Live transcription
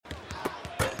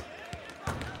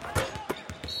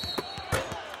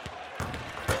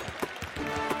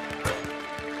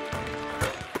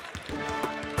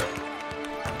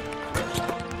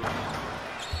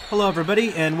Hello,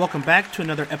 everybody, and welcome back to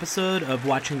another episode of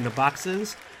Watching the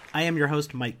Boxes. I am your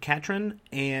host, Mike Catron,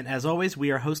 and as always, we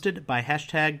are hosted by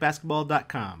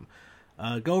 #basketball.com.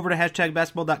 Go over to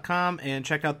 #basketball.com and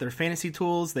check out their fantasy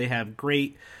tools. They have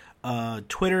great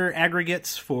Twitter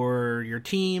aggregates for your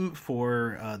team,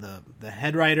 for the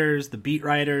head writers, the beat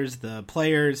writers, the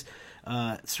players,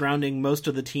 surrounding most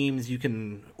of the teams. You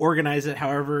can organize it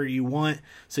however you want,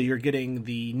 so you're getting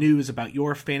the news about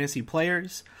your fantasy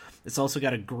players. It's also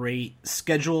got a great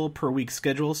per week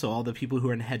schedule, so all the people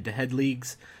who are in head-to-head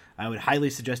leagues, I would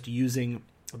highly suggest using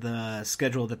the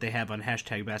schedule that they have on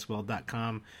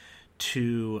 #basketball.com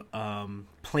to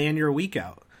plan your week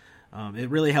out.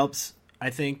 It really helps, I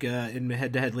think, in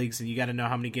head-to-head leagues, and you got to know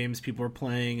how many games people are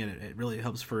playing, and it really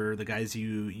helps for the guys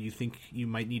you think you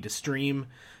might need to stream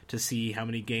to see how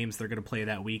many games they're going to play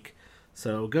that week.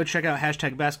 So go check out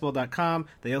 #basketball.com.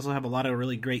 They also have a lot of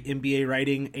really great NBA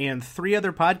writing and 3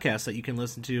 other podcasts that you can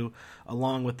listen to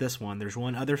along with this one. There's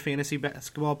one other fantasy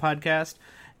basketball podcast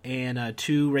and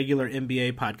 2 regular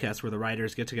NBA podcasts where the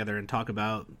writers get together and talk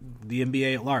about the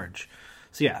NBA at large.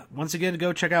 So yeah, once again,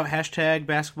 go check out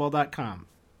 #basketball.com.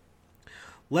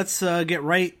 Let's get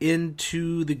right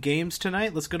into the games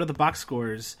tonight. Let's go to the box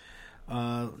scores.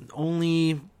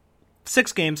 Only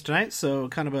 6 games tonight, so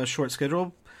kind of a short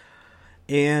schedule.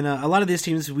 And a lot of these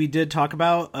teams we did talk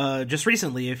about just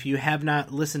recently. If you have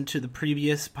not listened to the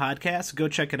previous podcast, go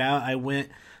check it out. I went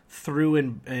through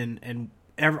and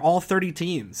all 30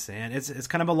 teams, and it's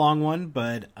kind of a long one,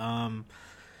 but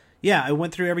yeah, I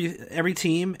went through every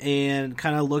team and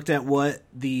kind of looked at what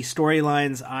the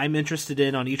storylines I'm interested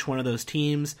in on each one of those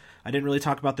teams. I didn't really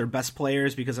talk about their best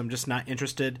players because I'm just not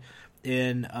interested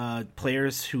in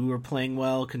players who are playing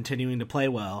well continuing to play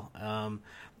well.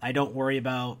 I don't worry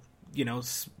about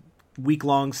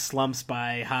week-long slumps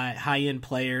by high-end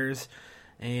players,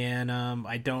 and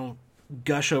I don't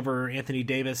gush over Anthony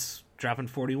Davis dropping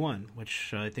 41,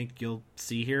 which I think you'll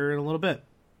see here in a little bit.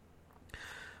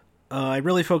 I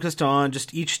really focused on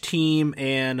just each team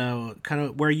and kind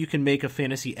of where you can make a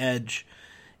fantasy edge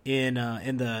in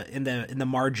the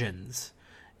margins.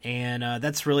 And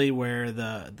that's really where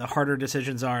the harder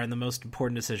decisions are and the most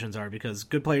important decisions are, because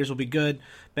good players will be good,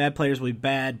 bad players will be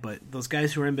bad, but those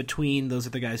guys who are in between, those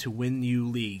are the guys who win you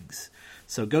leagues.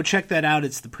 So go check that out.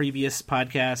 It's the previous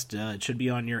podcast. It should be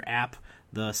on your app,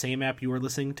 the same app you were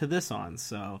listening to this on.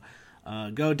 So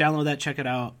go download that, check it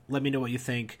out. Let me know what you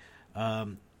think.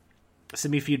 Send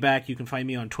me feedback. You can find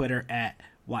me on Twitter at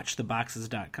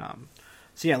watchtheboxes.com.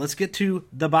 So yeah, let's get to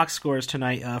the box scores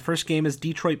tonight. First game is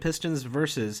Detroit Pistons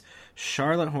versus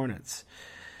Charlotte Hornets.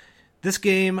 This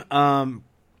game, the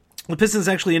Pistons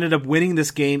actually ended up winning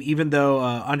this game, even though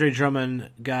Andre Drummond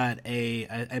got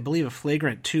I believe, a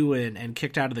flagrant 2 and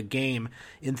kicked out of the game.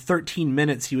 In 13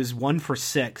 minutes, he was 1 for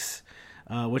 6,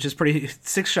 which is pretty.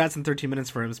 6 shots in 13 minutes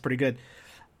for him is pretty good.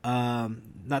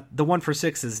 Not the 1 for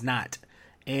 6 is not,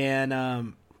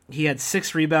 and he had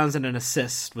 6 rebounds and an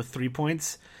assist with 3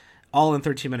 points. All in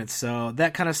 13 minutes, so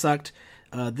that kind of sucked.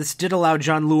 This did allow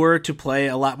John Lure to play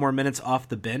a lot more minutes off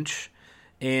the bench,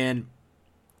 and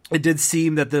it did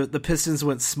seem that the Pistons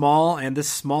went small, and this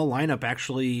small lineup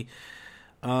actually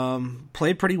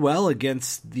played pretty well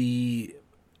against the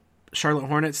Charlotte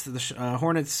Hornets. The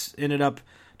Hornets ended up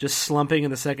just slumping in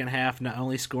the second half, not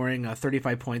only scoring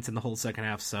 35 points in the whole second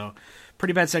half, so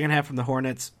pretty bad second half from the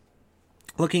Hornets.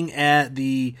 Looking at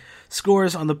the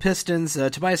scores on the Pistons,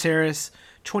 Tobias Harris,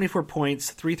 24 points,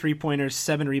 3 3-pointers,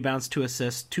 7 rebounds, 2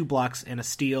 assists, 2 blocks, and a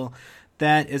steal.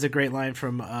 That is a great line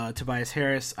from Tobias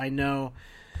Harris. I know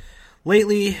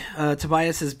lately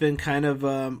Tobias has been kind of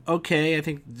okay. I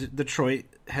think Detroit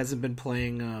hasn't been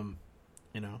playing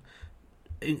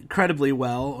incredibly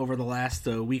well over the last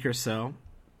week or so.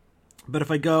 But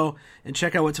if I go and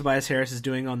check out what Tobias Harris is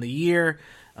doing on the year,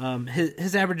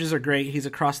 his averages are great. He's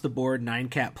across the board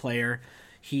 9-cat player.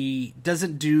 He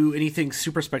doesn't do anything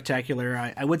super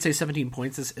spectacular. I would say 17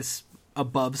 points is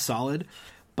above solid,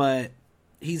 but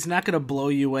he's not going to blow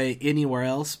you away anywhere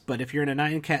else. But if you're in a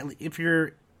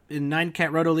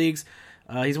 9-cat roto leagues,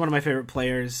 he's one of my favorite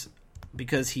players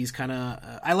because he's kind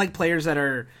of. I like players that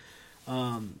are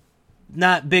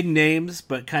not big names,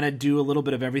 but kind of do a little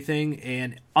bit of everything.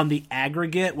 And on the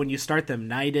aggregate, when you start them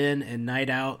night in and night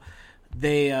out,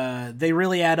 they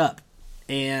really add up.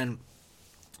 And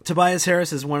Tobias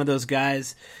Harris is one of those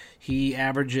guys. He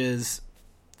averages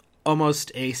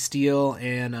almost a steal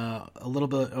and a little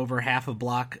bit over half a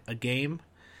block a game,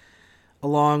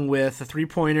 along with a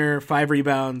 3-pointer, 5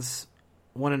 rebounds,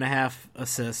 1.5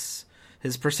 assists.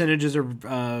 His percentages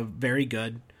are very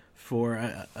good for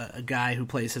a guy who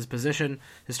plays his position.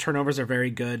 His turnovers are very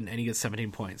good, and he gets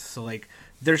 17 points. So,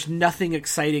 there's nothing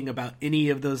exciting about any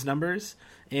of those numbers.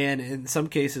 And in some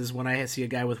cases, when I see a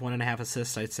guy with 1.5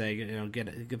 assists, I'd say,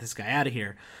 get this guy out of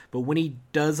here. But when he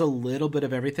does a little bit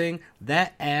of everything,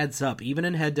 that adds up. Even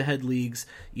in head-to-head leagues,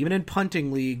 even in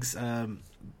punting leagues,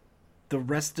 the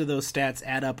rest of those stats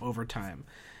add up over time.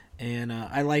 And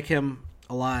I like him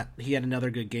a lot. He had another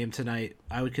good game tonight.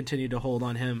 I would continue to hold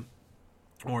on him.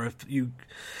 Or if you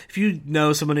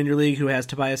know someone in your league who has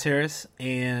Tobias Harris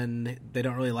and they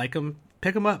don't really like him,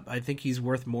 pick him up. I think he's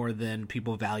worth more than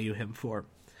people value him for.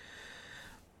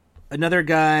 Another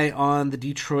guy on the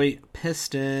Detroit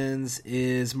Pistons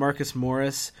is Marcus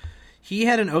Morris. He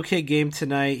had an okay game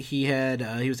tonight. He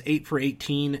was 8 for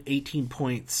 18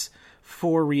 points,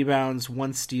 4 rebounds,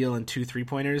 1 steal, and 2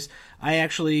 3-pointers. I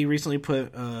actually recently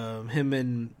put him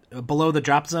in below the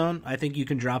drop zone. I think you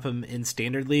can drop him in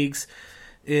standard leagues.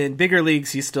 In bigger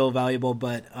leagues, he's still valuable,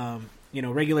 but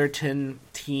regular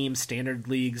 10-team standard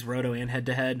leagues, roto and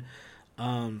head-to-head,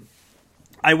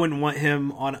 I wouldn't want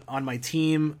him on my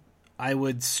team. I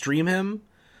would stream him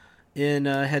in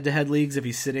head-to-head leagues if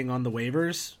he's sitting on the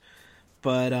waivers,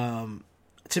 but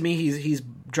to me, he's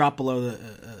dropped below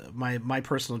my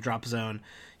personal drop zone.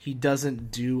 He doesn't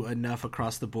do enough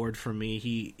across the board for me.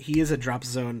 He is a drop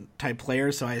zone type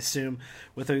player, so I assume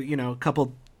with a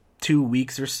couple 2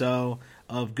 weeks or so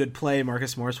of good play,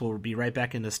 Marcus Morris will be right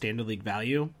back into standard league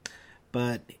value.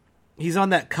 But he's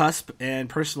on that cusp, and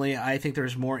personally, I think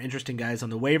there's more interesting guys on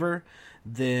the waiver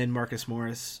than Marcus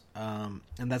Morris, and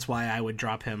that's why I would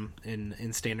drop him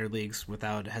in standard leagues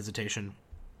without hesitation.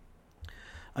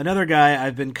 Another guy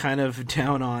I've been kind of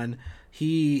down on,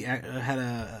 he had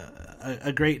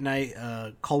a great night,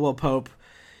 Caldwell Pope.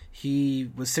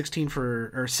 He was 6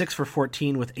 for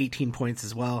 14 with 18 points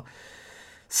as well.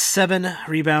 7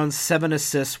 rebounds, 7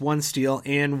 assists, 1 steal,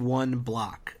 and 1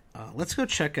 block. Let's go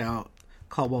check out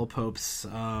Caldwell Pope's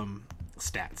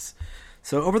stats.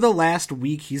 So over the last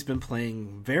week, he's been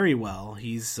playing very well.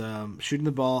 He's shooting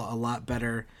the ball a lot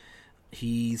better.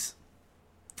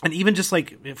 And even just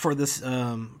like for the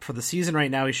season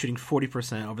right now, he's shooting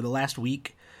 40%. Over the last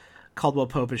week, Caldwell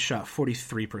Pope has shot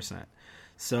 43%.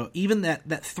 So even that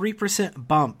 3%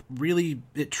 bump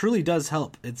it truly does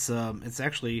help. It's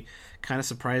actually kind of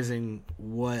surprising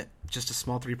what just a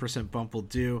small 3% bump will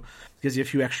do. It gives you a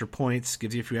few extra points,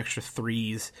 gives you a few extra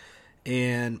threes,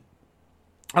 and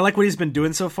I like what he's been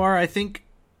doing so far. I think,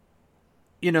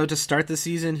 to start the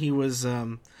season, he was, I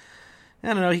don't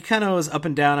know, he kind of was up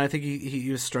and down. I think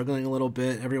he was struggling a little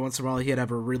bit. Every once in a while, he'd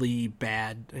have a really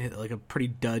bad, like a pretty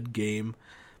dud game.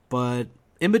 But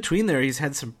in between there, he's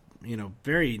had some,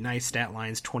 very nice stat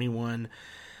lines, 21,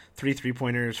 3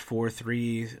 3-pointers, 4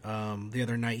 threes. The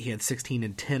other night, he had 16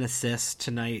 and 10 assists.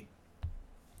 Tonight,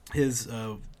 his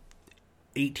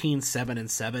 18, 7,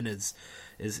 and 7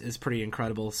 is pretty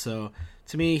incredible. So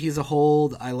to me, he's a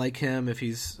hold. I like him. If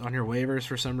he's on your waivers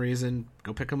for some reason,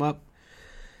 go pick him up.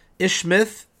 Ish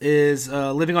Smith is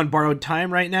living on borrowed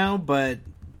time right now, but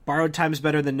borrowed time is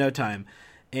better than no time.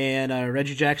 And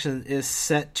Reggie Jackson is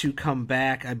set to come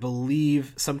back, I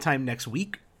believe, sometime next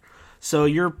week. So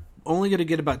you're only going to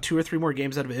get about 2 or 3 more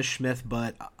games out of Ish Smith,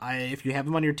 but if you have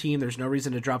him on your team, there's no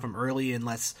reason to drop him early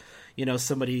unless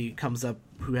somebody comes up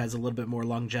who has a little bit more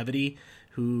longevity,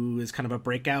 who is kind of a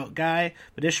breakout guy.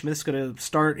 But Ish Smith's going to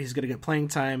start. He's going to get playing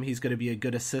time. He's going to be a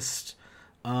good assist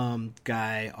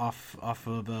guy off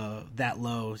of that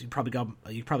low. You probably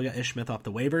got Ish Smith off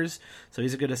the waivers, so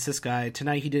he's a good assist guy.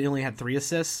 Tonight he only had 3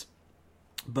 assists,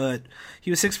 but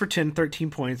he was 6 for 10, 13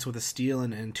 points with a steal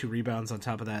and 2 rebounds on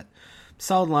top of that.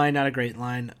 Solid line, not a great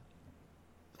line.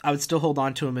 I would still hold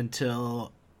on to him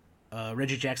until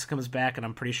Reggie Jackson comes back, and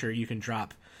I'm pretty sure you can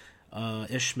drop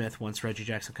Ish Smith once Reggie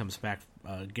Jackson comes back,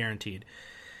 guaranteed.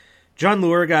 John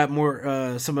Lure got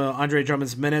more some of Andre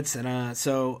Drummond's minutes, and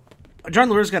so John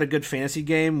Lure's got a good fantasy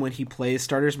game when he plays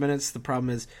starters minutes. The problem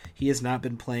is he has not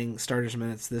been playing starters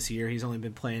minutes this year. He's only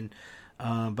been playing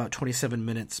about 27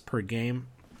 minutes per game.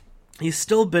 He's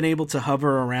still been able to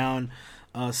hover around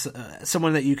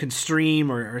someone that you can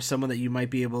stream or someone that you might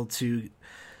be able to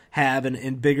have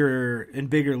in bigger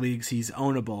leagues. He's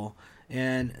ownable,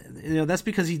 and that's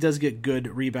because he does get good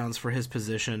rebounds for his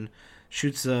position,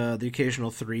 shoots the occasional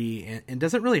 3, and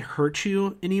doesn't really hurt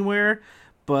you anywhere,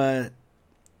 but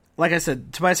like I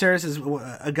said, Tobias Harris is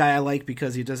a guy I like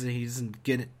because he doesn't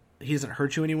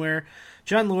hurt you anywhere.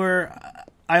 John Lure,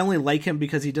 I only like him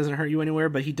because he doesn't hurt you anywhere,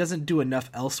 but he doesn't do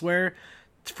enough elsewhere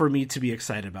for me to be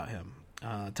excited about him.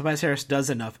 Tobias Harris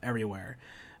does enough everywhere.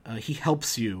 He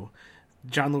helps you.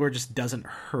 John Lure just doesn't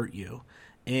hurt you,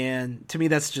 and to me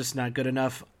that's just not good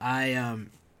enough. In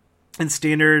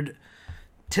standard,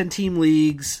 10-team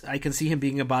leagues, I can see him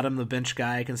being a bottom-of-the-bench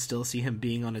guy. I can still see him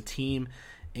being on a team.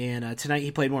 And tonight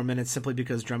he played more minutes simply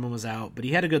because Drummond was out. But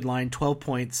he had a good line, 12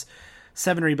 points,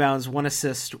 7 rebounds, 1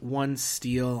 assist, 1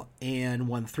 steal, and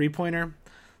 1 three-pointer.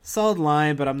 Solid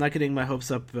line, but I'm not getting my hopes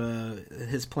up.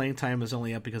 His playing time was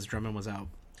only up because Drummond was out.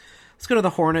 Let's go to the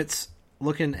Hornets.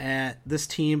 Looking at this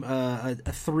team, a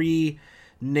 3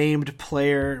 named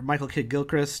player, Michael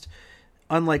Kidd-Gilchrist.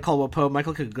 Unlike Caldwell Pope,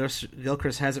 Michael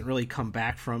Kidd-Gilchrist hasn't really come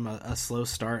back from a slow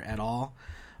start at all.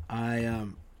 I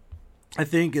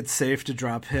think it's safe to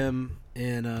drop him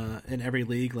in every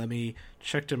league. Let me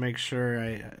check to make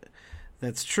sure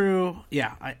that's true.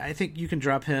 Yeah, I think you can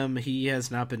drop him. He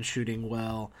has not been shooting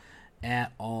well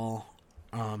at all.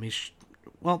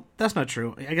 Well, that's not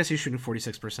true. I guess he's shooting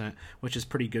 46%, which is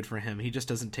pretty good for him. He just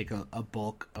doesn't take a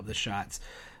bulk of the shots.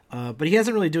 But he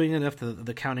hasn't really doing enough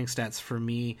the counting stats for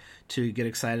me to get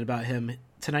excited about him.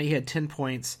 Tonight he had 10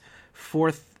 points,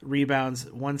 4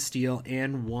 rebounds, 1 steal,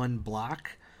 and 1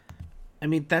 block. I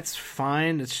mean, that's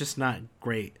fine. It's just not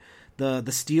great. The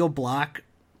steal block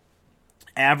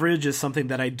average is something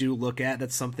that I do look at.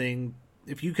 That's something,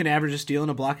 if you can average a steal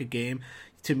and a block a game,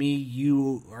 to me,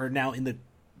 you are now in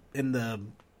the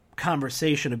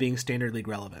conversation of being standard league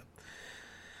relevant.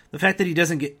 The fact that he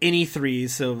doesn't get any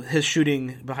threes, so his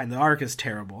shooting behind the arc is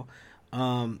terrible.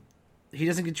 He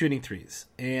doesn't get you any threes,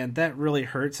 and that really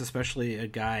hurts, especially a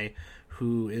guy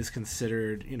who is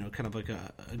considered, kind of like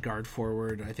a guard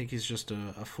forward. I think he's just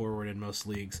a forward in most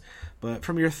leagues. But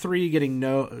from your 3, getting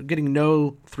no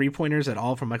 3-pointers at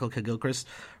all from Michael Kidd-Gilchrist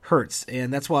hurts,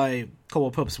 and that's why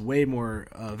Caldwell Pope's way more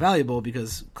valuable,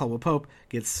 because Caldwell Pope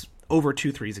gets over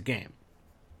 2 threes a game.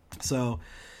 So,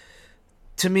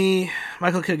 to me,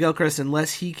 Michael Kidd-Gilchrist,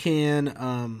 unless he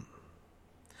can,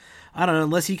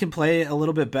 unless he can play a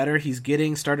little bit better, he's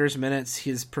getting starters minutes.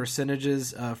 His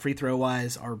percentages, free throw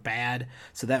wise, are bad,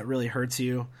 so that really hurts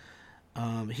you.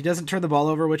 He doesn't turn the ball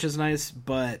over, which is nice,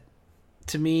 but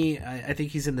to me, I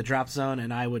think he's in the drop zone,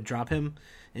 and I would drop him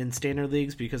in standard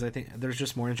leagues because I think there's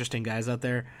just more interesting guys out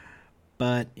there.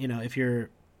 But if you're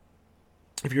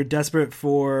desperate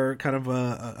for kind of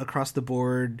a across the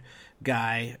board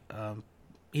guy,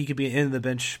 he could be an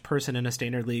in-the-bench person in a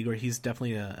standard league, or he's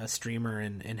definitely a streamer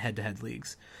in head-to-head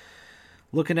leagues.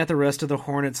 Looking at the rest of the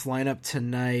Hornets lineup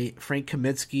tonight, Frank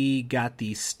Kaminsky got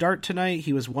the start tonight.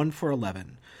 He was 1 for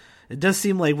 11. It does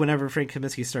seem like whenever Frank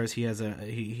Kaminsky starts,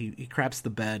 he craps the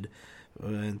bed.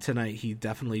 And tonight he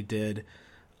definitely did.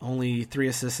 Only 3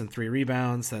 assists and 3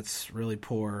 rebounds. That's really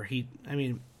poor.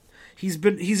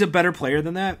 He's a better player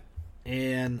than that,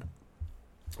 and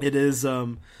it is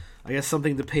I guess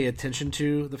something to pay attention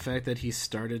to, the fact that he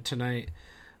started tonight.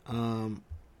 I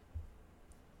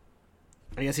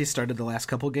guess he started the last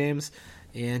couple games,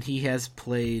 and he has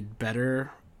played better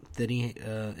than he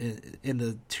in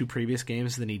the 2 previous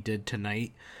games than he did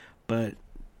tonight. But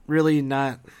really,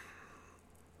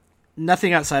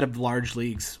 nothing outside of large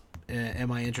leagues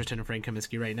am I interested in Frank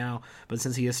Kaminsky right now. But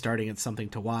since he is starting, it's something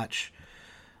to watch.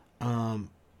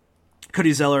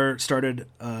 Cody Zeller started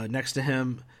next to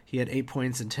him. He had 8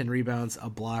 points and 10 rebounds, a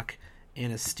block,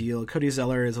 and a steal. Cody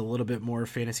Zeller is a little bit more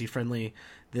fantasy-friendly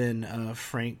than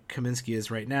Frank Kaminsky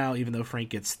is right now, even though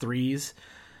Frank gets threes.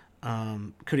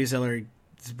 Cody Zeller's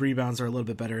rebounds are a little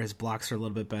bit better. His blocks are a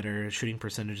little bit better. His shooting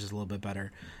percentage is a little bit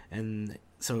better. And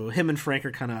so him and Frank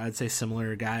are kind of, I'd say,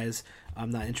 similar guys. I'm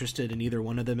not interested in either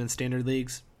one of them in standard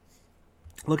leagues.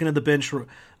 Looking at the bench,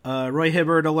 Roy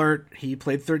Hibbert alert. He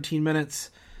played 13 minutes.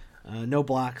 No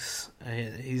blocks.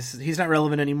 He's not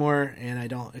relevant anymore, and I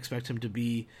don't expect him to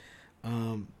be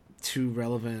too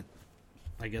relevant,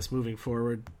 I guess, moving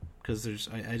forward, because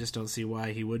I just don't see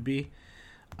why he would be.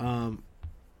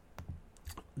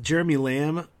 Jeremy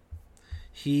Lamb,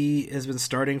 he has been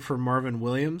starting for Marvin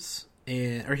Williams,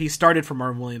 or he started for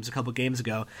Marvin Williams a couple games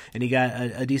ago, and he got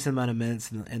a decent amount of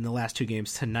minutes in the last 2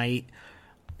 games. Tonight,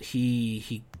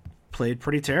 he played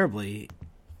pretty terribly.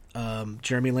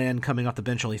 Jeremy Lamb coming off the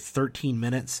bench, only 13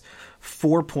 minutes,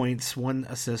 4 points, 1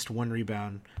 assist, 1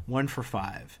 rebound, 1 for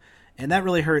 5. And that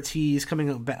really hurts. He's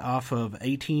coming off of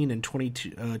 18 and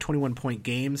 21 point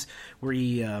games where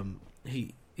he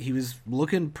was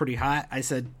looking pretty hot. I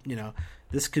said,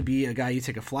 this could be a guy you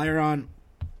take a flyer on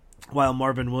while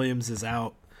Marvin Williams is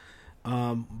out.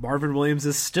 Marvin Williams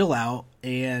is still out,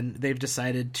 and they've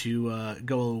decided to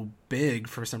go big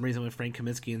for some reason with Frank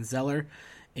Kaminsky and Zeller.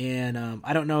 And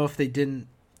I don't know if they didn't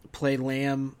play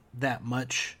Lamb that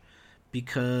much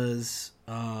because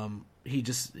he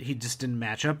just didn't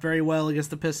match up very well against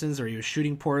the Pistons, or he was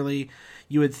shooting poorly.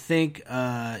 You would think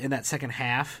in that second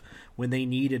half, when they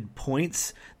needed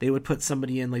points, they would put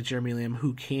somebody in like Jeremy Lamb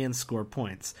who can score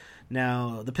points.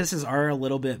 Now, the Pistons are a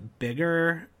little bit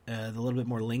bigger, a little bit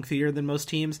more lengthier than most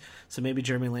teams, so maybe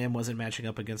Jeremy Lamb wasn't matching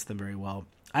up against them very well.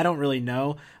 I don't really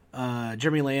know.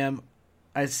 Jeremy Lamb,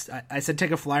 I said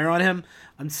take a flyer on him.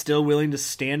 I'm still willing to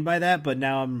stand by that, but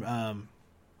now I'm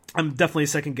definitely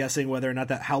second guessing whether or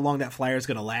not how long that flyer is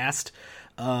going to last.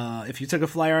 If you took a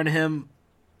flyer on him,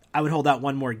 I would hold out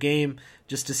one more game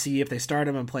just to see if they start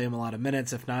him and play him a lot of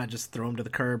minutes. If not, just throw him to the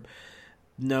curb.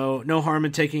 No harm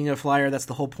in taking a flyer. That's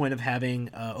the whole point of having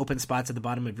open spots at the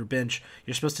bottom of your bench.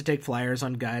 You're supposed to take flyers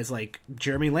on guys like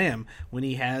Jeremy Lamb when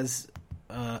he has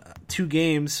 2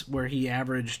 games where he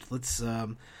averaged, let's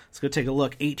go take a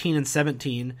look, 18 and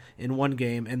 17 in one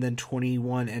game and then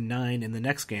 21 and 9 in the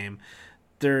next game.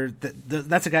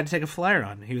 That's a guy to take a flyer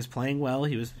on. He was playing well.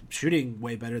 He was shooting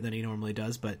way better than he normally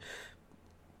does, but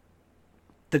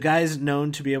the guy's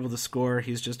known to be able to score.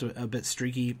 He's just a bit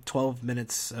streaky. 12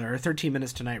 minutes or 13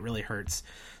 minutes tonight really hurts.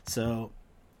 So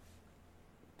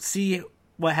see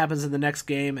what happens in the next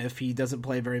game. If he doesn't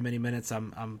play very many minutes,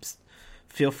 I'm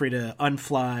feel free to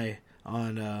unfly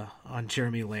on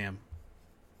Jeremy Lamb.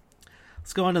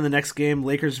 Let's go on to the next game,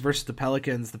 Lakers versus the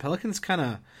Pelicans. The Pelicans kind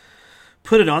of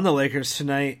put it on the Lakers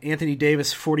tonight. Anthony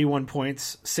Davis, 41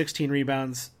 points, 16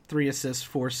 rebounds, 3 assists,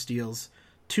 4 steals,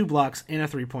 2 blocks, and a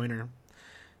 3-pointer.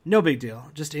 No big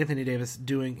deal. Just Anthony Davis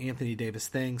doing Anthony Davis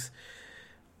things.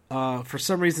 For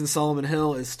some reason, Solomon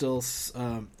Hill is still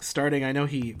starting. I know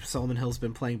Solomon Hill's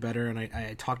been playing better, and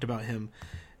I talked about him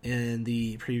in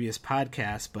the previous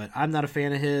podcast, but I'm not a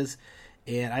fan of his,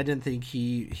 and I didn't think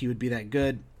he would be that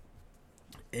good.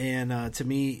 And to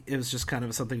me, it was just kind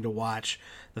of something to watch.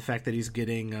 The fact that he's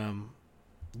getting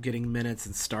minutes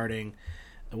and starting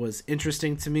was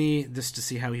interesting to me, just to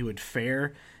see how he would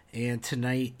fare. And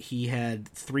tonight he had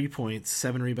 3 points,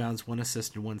 7 rebounds, 1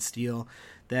 assist, and 1 steal.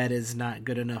 That is not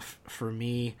good enough for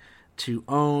me to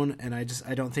own, and I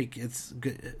don't think it's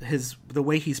good. The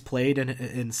way he's played in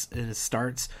his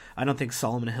starts, I don't think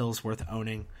Solomon Hill's worth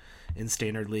owning in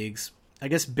standard leagues. I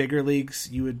guess bigger leagues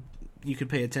you could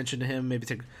pay attention to him, maybe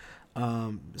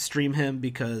to stream him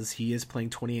because he is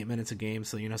playing 28 minutes a game,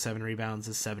 so 7 rebounds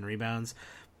is 7 rebounds.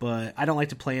 But I don't like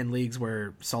to play in leagues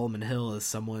where Solomon Hill is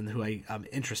someone who I'm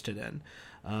interested in.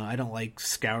 I don't like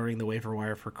scouring the waiver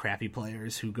wire for crappy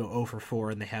players who go 0 for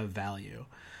 4 and they have value.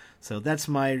 So that's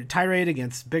my tirade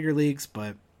against bigger leagues,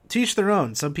 but to each their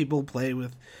own. Some people play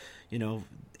with,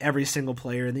 every single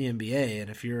player in the NBA, and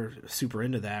if you're super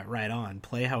into that, right on.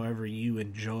 Play however you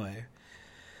enjoy.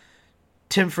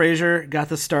 Tim Frazier got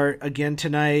the start again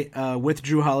tonight with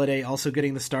Drew Holiday also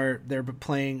getting the start. They're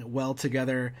playing well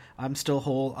together. I'm still a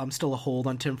hold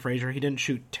on Tim Frazier. He didn't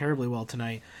shoot terribly well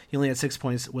tonight. He only had 6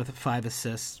 points with 5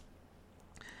 assists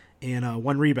and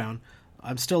 1 rebound.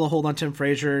 I'm still a hold on Tim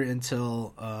Frazier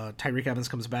until Tyreke Evans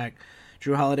comes back.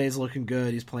 Drew Holiday's looking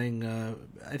good. He's playing,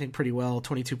 I think, pretty well.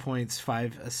 22 points,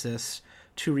 5 assists,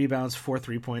 2 rebounds, 4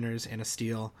 3-pointers, and a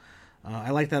steal.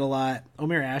 I like that a lot.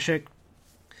 Omer Ashik,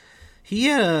 he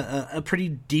had a pretty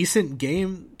decent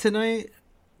game tonight.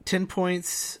 10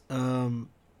 points, 11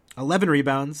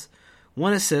 rebounds,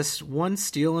 1 assist, 1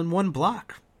 steal, and 1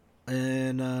 block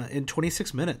in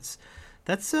 26 minutes.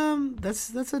 That's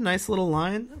a nice little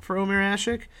line for Omer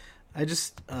Ashik.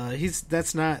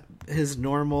 That's not his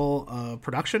normal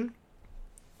production.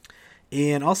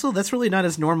 And also, that's really not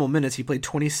his normal minutes. He played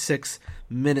 26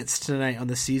 minutes tonight on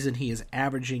the season. He is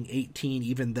averaging 18,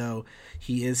 even though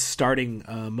he is starting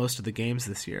most of the games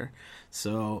this year.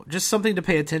 So just something to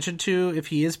pay attention to. If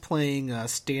he is playing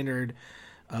standard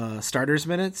starters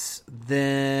minutes,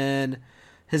 then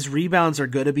his rebounds are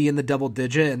going to be in the double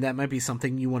digit, and that might be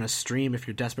something you want to stream if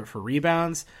you're desperate for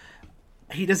rebounds.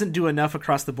 He doesn't do enough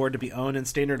across the board to be owned in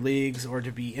standard leagues or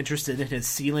to be interested in his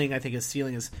ceiling. I think his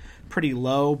ceiling is pretty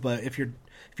low, but if you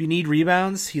need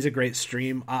rebounds, he's a great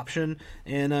stream option.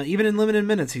 And even in limited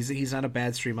minutes, he's not a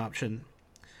bad stream option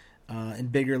in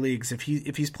bigger leagues. If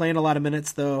he's playing a lot of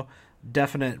minutes, though,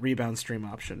 definite rebound stream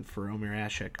option for Omer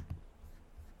Ashik.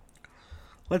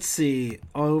 Let's see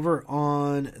over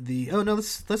on the. Oh no,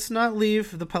 let's not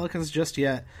leave the Pelicans just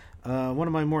yet. One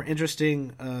of my more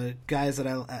interesting guys that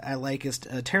I like is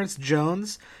Terrence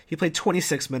Jones. He played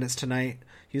 26 minutes tonight.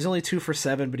 He was only 2 for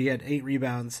 7, but he had 8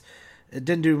 rebounds. It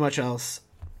didn't do much else.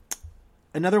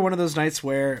 Another one of those nights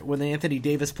where when Anthony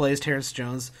Davis plays, Terrence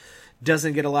Jones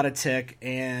doesn't get a lot of tick,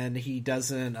 and he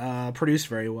doesn't produce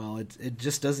very well. It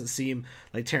just doesn't seem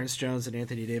like Terrence Jones and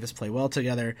Anthony Davis play well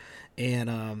together.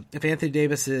 And if Anthony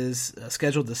Davis is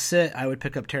scheduled to sit, I would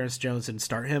pick up Terrence Jones and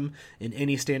start him in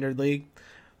any standard league.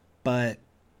 But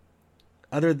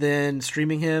other than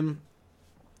streaming him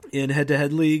in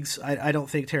head-to-head leagues, I don't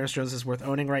think Terrence Jones is worth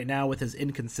owning right now with his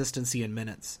inconsistency in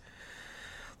minutes.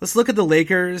 Let's look at the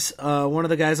Lakers. One of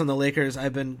the guys on the Lakers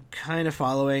I've been kind of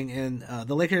following, and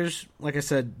the Lakers, like I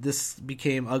said, this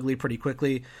became ugly pretty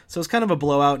quickly. So it's kind of a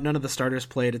blowout. None of the starters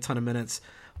played a ton of minutes.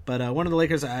 But one of the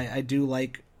Lakers I do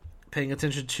like paying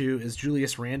attention to is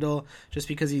Julius Randle, just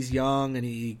because he's young and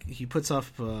he puts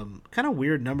off kind of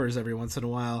weird numbers every once in a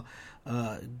while.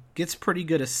 Gets pretty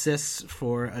good assists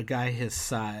for a guy his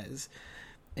size.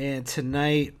 And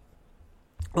tonight,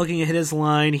 looking at his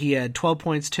line, he had 12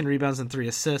 points, 10 rebounds, and 3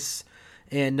 assists,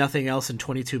 and nothing else in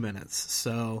 22 minutes.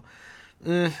 So,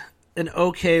 an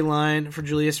okay line for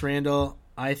Julius Randle.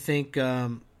 I think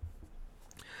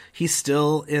he's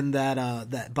still in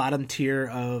that bottom tier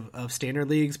of standard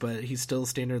leagues, but he's still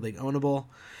standard league ownable.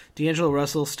 D'Angelo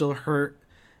Russell's still hurt,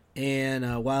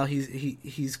 and while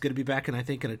he's going to be back in, I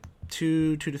think, in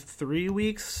 2 to 3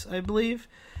 weeks, I believe.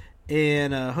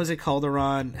 And Jose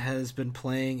Calderon has been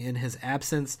playing in his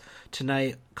absence.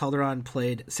 Tonight, Calderon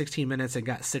played 16 minutes and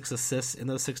got 6 assists in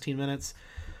those 16 minutes.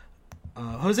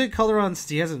 Jose Calderon,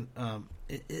 he hasn't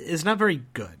is not very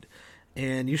good,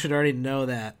 and you should already know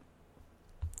that.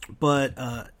 But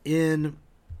in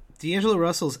D'Angelo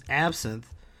Russell's absence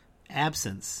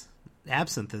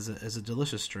is a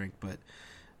delicious drink, but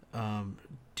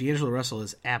D'Angelo Russell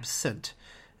is absent,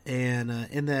 and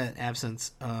in that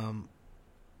absence,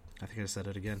 I think I said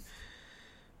it again.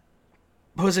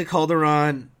 Jose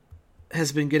Calderon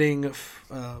has been getting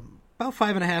about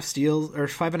 5.5 steals or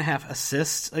 5.5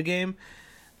 assists a game,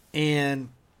 and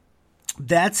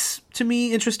that's, to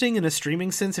me, interesting in a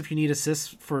streaming sense if you need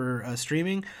assists for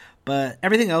streaming. But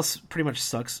everything else pretty much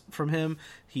sucks from him.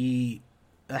 He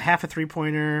a half a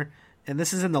 3-pointer, and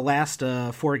this is in the last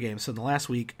 4 games. So in the last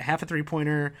week, half a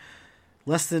 3-pointer,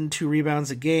 less than 2 rebounds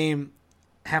a game,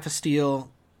 half a steal,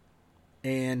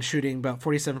 and shooting about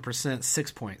 47%,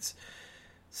 6 points.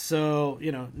 So,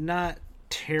 not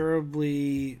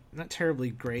terribly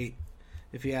great,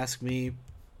 if you ask me.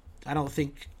 I don't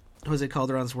think Jose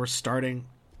Calderon's worth starting,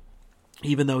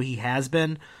 even though he has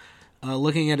been.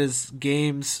 Looking at his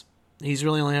games, he's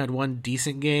really only had one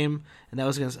decent game, and that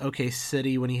was against OK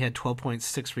City when he had 12 points,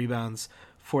 6 rebounds,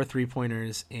 4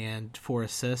 3-pointers, and 4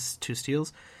 assists, 2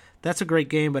 steals. That's a great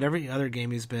game, but every other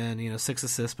game he's been, 6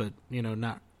 assists, but,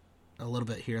 not a little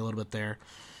bit here, a little bit there.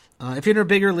 If you're in a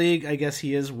bigger league, I guess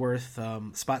he is worth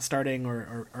spot starting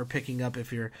or picking up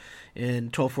if you're in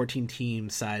 12, 14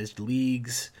 team-sized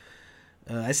leagues.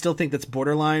 I still think that's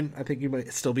borderline. I think you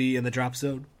might still be in the drop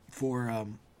zone for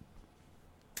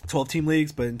 12-team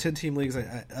leagues, but in 10-team leagues,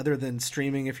 other than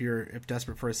streaming, if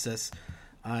desperate for assists,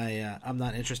 I'm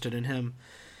not interested in him.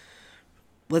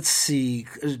 Let's see.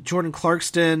 Jordan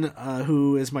Clarkson,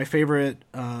 who is my favorite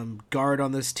guard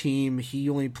on this team, he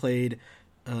only played...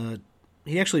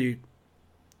 he actually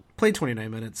played 29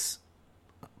 minutes,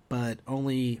 but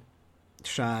only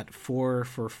shot 4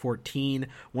 for 14,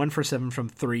 1 for 7 from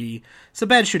 3. It's a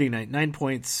bad shooting night. 9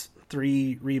 points,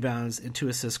 3 rebounds, and 2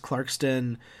 assists.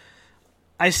 Clarkson,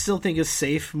 I still think is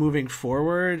safe moving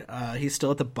forward. He's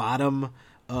still at the bottom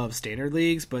of standard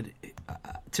leagues, but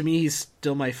to me, he's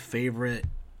still my favorite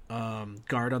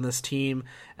guard on this team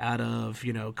out of,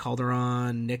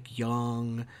 Calderon, Nick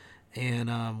Young, and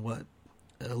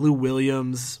Lou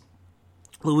Williams.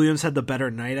 Lou Williams had the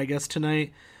better night, I guess,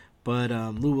 tonight, but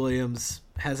Lou Williams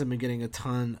hasn't been getting a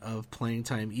ton of playing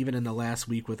time, even in the last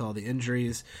week with all the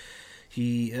injuries.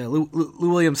 Lou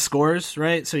Williams scores,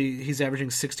 right? So he's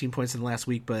averaging 16 points in the last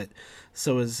week, but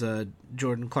so is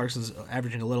Jordan Clarkson's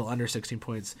averaging a little under 16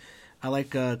 points. I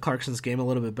like Clarkson's game a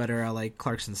little bit better. I like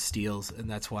Clarkson's steals, and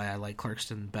that's why I like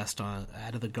Clarkson best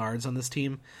out of the guards on this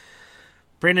team.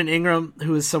 Brandon Ingram,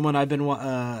 who is someone I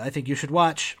think you should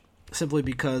watch simply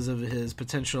because of his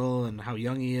potential and how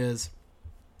young he is.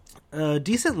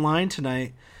 Decent line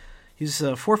tonight. He's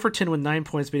 4 for 10 with 9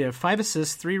 points, but he had 5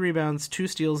 assists, 3 rebounds, 2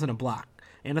 steals, and a block,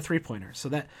 and a 3-pointer. So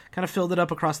that kind of filled it up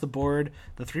across the board.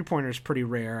 The 3-pointer is pretty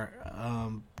rare.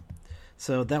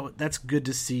 So that's good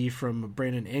to see from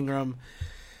Brandon Ingram.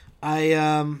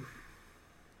 I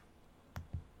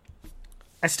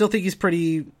still think he's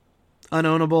pretty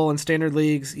unownable in standard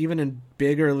leagues. Even in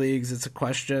bigger leagues, it's a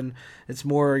question. It's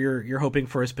more you're hoping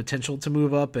for his potential to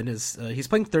move up, and he's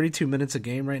playing 32 minutes a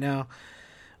game right now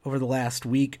over the last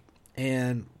week,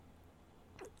 and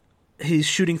he's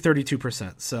shooting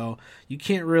 32%. So you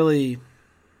can't really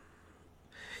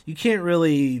you can't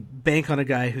really bank on a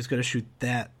guy who's going to shoot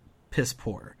that piss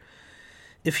poor.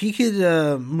 If he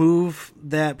could move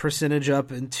that percentage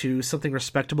up into something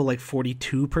respectable, like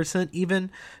 42%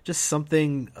 even, just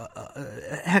something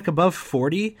heck above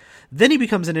 40, then he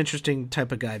becomes an interesting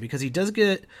type of guy, because he does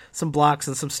get some blocks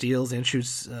and some steals and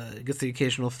shoots, gets the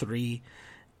occasional three,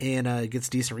 and gets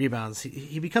decent rebounds.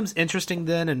 He becomes interesting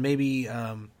then, and maybe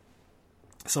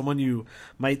someone you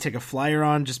might take a flyer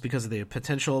on just because of the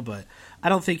potential, but I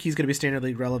don't think he's going to be standard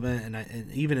league relevant,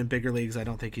 and even in bigger leagues, I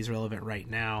don't think he's relevant right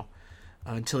now.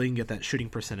 Until he can get that shooting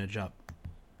percentage up.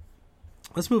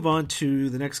 Let's move on to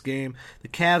the next game, the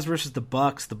Cavs versus the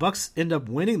Bucks. The Bucks end up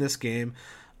winning this game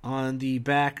on the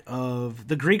back of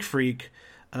the Greek Freak.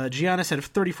 Giannis had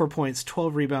 34 points,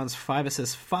 12 rebounds, 5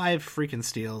 assists, 5 freaking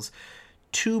steals,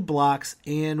 2 blocks,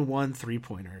 and 1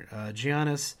 3-pointer.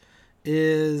 Giannis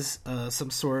is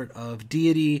some sort of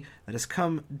deity that has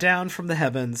come down from the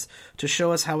heavens to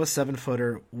show us how a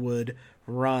 7-footer would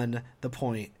run the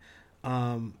point.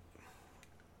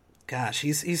 Gosh,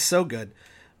 he's so good,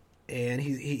 and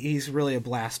he's really a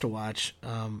blast to watch.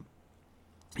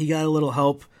 He got a little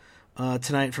help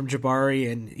tonight from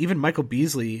Jabari and even Michael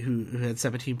Beasley, who had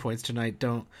 17 points tonight.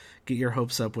 Don't get your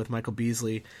hopes up with Michael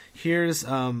Beasley. Here's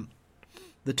the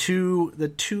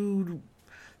two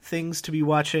things to be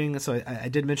watching. So I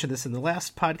did mention this in the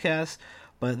last podcast,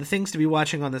 but the things to be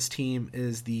watching on this team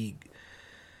is the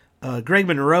Greg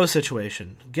Monroe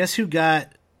situation. Guess who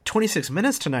got 26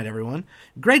 minutes tonight, everyone?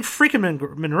 Greg freaking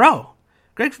Monroe.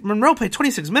 Greg Monroe played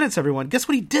 26 minutes, everyone. Guess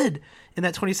what he did in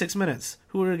that 26 minutes?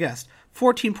 Who would have guessed?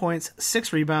 14 points,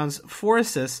 6 rebounds, 4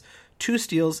 assists, 2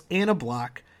 steals, and a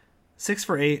block. 6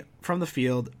 for 8 from the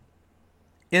field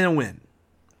in a win.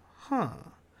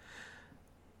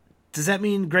 Does that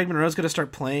mean Greg Monroe's going to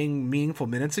start playing meaningful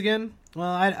minutes again? Well,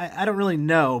 I don't really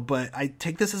know, but I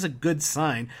take this as a good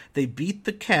sign. They beat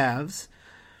the Cavs,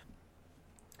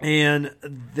 and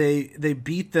they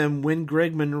beat them when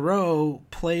Greg Monroe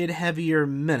played heavier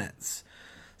minutes.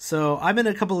 So I'm in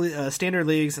a couple standard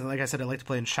leagues, and like I said, I like to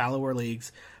play in shallower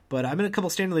leagues, but I'm in a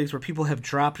couple standard leagues where people have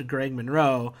dropped Greg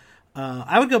Monroe.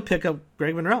 I would go pick up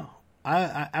Greg Monroe.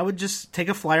 I would just take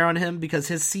a flyer on him because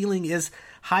his ceiling is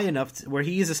high enough where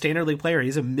he is a standard league player.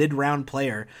 He's a mid-round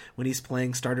player when he's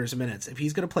playing starters minutes. If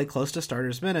he's going to play close to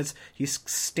starters minutes, he's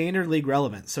standard league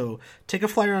relevant. So take a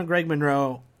flyer on Greg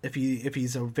Monroe. If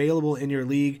he's available in your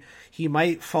league, he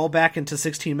might fall back into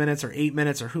 16 minutes or 8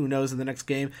 minutes or who knows in the next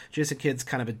game. Jason Kidd's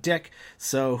kind of a dick,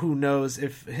 so who knows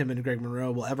if him and Greg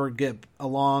Monroe will ever get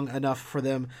along enough for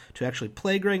them to actually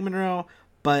play Greg Monroe.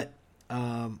 But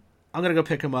I'm gonna go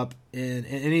pick him up in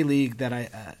any league that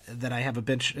I have a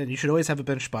bench, and you should always have a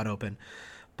bench spot open.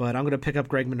 But I'm gonna pick up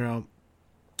Greg Monroe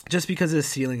just because his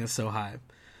ceiling is so high.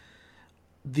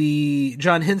 The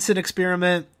John Henson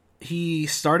experiment. He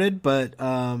started, but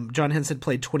John Henson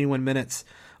played 21 minutes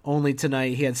only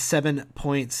tonight. He had 7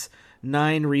 points,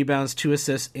 9 rebounds, 2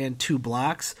 assists, and 2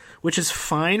 blocks, which is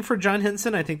fine for John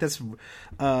Henson. I think that's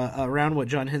around what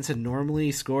John Henson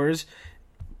normally scores.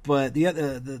 But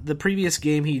the previous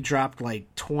game, he dropped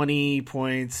like 20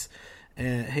 points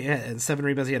and 7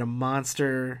 rebounds. He had a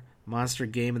monster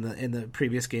game in the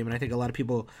previous game, and I think a lot of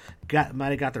people might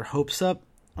have got their hopes up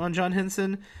on John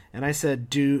Henson, and I said,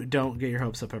 don't get your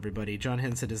hopes up, everybody. John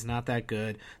Henson is not that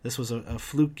good. This was a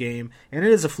fluke game, and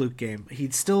it is a fluke game.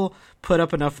 He'd still put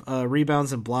up enough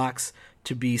rebounds and blocks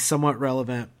to be somewhat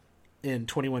relevant in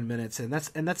 21 minutes, and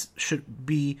that's should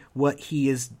be what he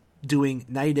is doing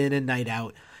night in and night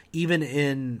out. Even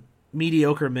in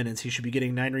mediocre minutes, he should be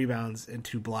getting 9 rebounds and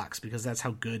 2 blocks because that's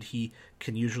how good he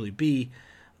can usually be.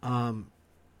 I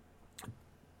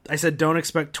said don't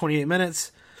expect 28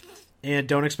 minutes. And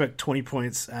don't expect 20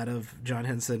 points out of John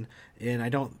Henson. And I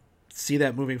don't see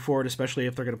that moving forward, especially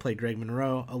if they're going to play Greg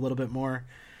Monroe a little bit more.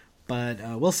 But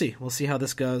we'll see. We'll see how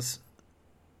this goes.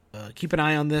 Keep an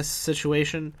eye on this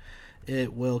situation.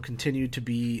 It will continue to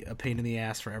be a pain in the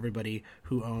ass for everybody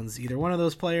who owns either one of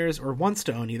those players or wants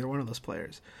to own either one of those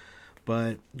players.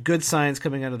 But good signs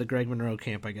coming out of the Greg Monroe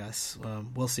camp, I guess.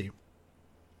 We'll see.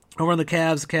 Over on the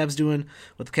Cavs doing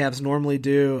what the Cavs normally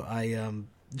do.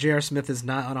 J.R. Smith is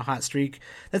not on a hot streak.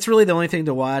 That's really the only thing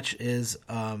to watch is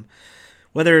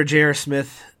whether J.R.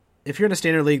 Smith, if you're in a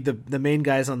standard league, the main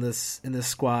guys in this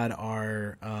squad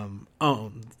are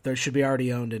owned. They should be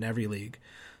already owned in every league.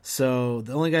 So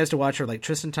the only guys to watch are like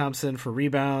Tristan Thompson for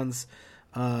rebounds.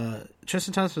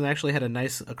 Tristan Thompson actually had a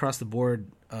nice across-the-board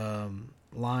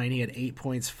line. He had 8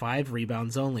 points, 5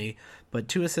 rebounds only, but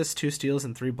 2 assists, 2 steals,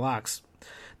 and 3 blocks.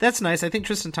 That's nice. I think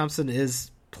Tristan Thompson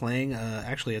is playing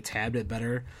actually a tad bit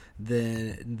better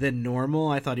than normal.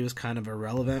 I thought he was kind of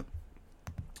irrelevant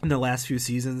in the last few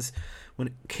seasons when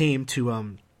it came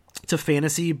to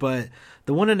fantasy, but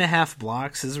the 1.5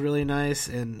 blocks is really nice,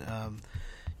 and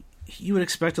you would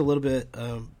expect a little bit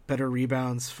better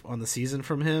rebounds on the season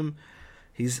from him.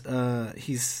 He's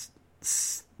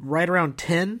right around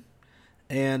 10,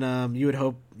 and you would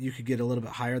hope you could get a little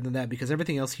bit higher than that, because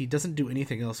everything else, he doesn't do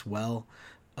anything else well.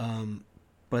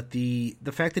 But the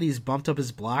fact that he's bumped up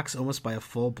his blocks almost by a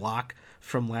full block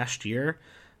from last year,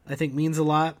 I think means a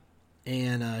lot.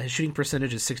 And his shooting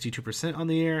percentage is 62% on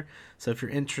the year. So if you're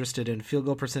interested in field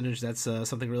goal percentage, that's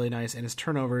something really nice. And his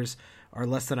turnovers are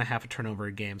less than a half a turnover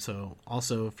a game. So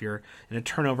also, if you're in a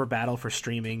turnover battle for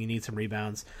streaming, you need some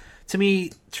rebounds. To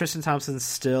me, Tristan Thompson's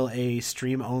still a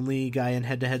stream-only guy in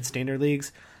head-to-head standard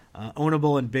leagues.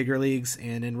 Ownable in bigger leagues,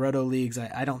 and in roto leagues,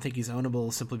 I don't think he's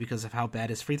ownable simply because of how bad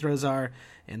his free throws are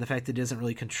and the fact that he doesn't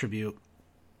really contribute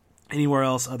anywhere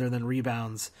else other than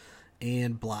rebounds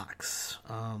and blocks.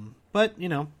 But,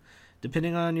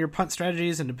 depending on your punt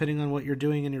strategies and depending on what you're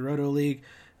doing in your roto league,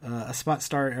 a spot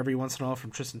start every once in a while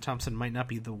from Tristan Thompson might not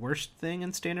be the worst thing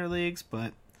in standard leagues,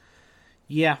 but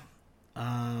yeah.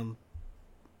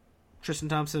 Tristan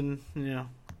Thompson,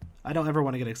 I don't ever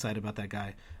want to get excited about that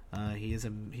guy. He's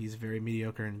very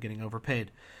mediocre and getting overpaid.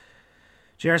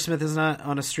 J.R. Smith is not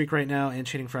on a streak right now, and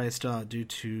Channing Frye is still out due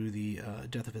to the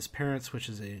death of his parents, which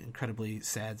is an incredibly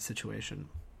sad situation.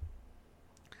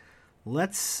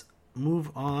 Let's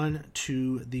move on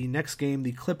to the next game,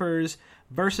 the Clippers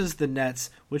versus the Nets,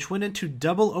 which went into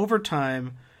double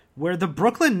overtime, where the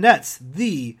Brooklyn Nets,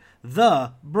 the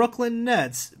Brooklyn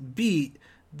Nets, beat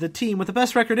the team with the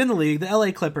best record in the league, the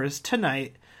LA Clippers,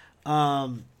 tonight.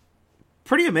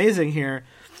 Pretty amazing here.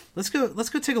 Let's go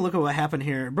take a look at what happened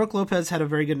here. Brook Lopez had a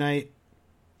very good night.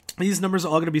 These numbers are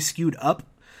all going to be skewed up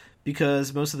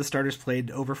because most of the starters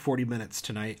played over 40 minutes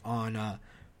tonight on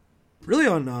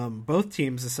both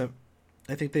teams. Except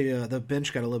I think the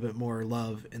bench got a little bit more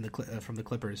love from the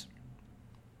Clippers.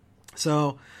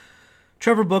 So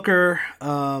Trevor Booker,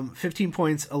 15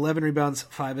 points, 11 rebounds,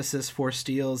 5 assists, 4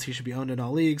 steals. He should be owned in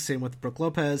all leagues. Same with Brook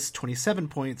Lopez, 27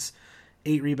 points,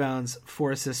 8 rebounds,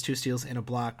 4 assists, 2 steals, and a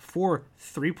block, 4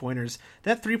 3-pointers.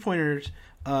 That 3-pointers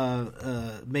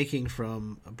making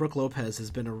from Brook Lopez has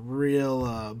been a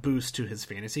real boost to his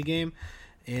fantasy game,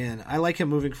 and I like him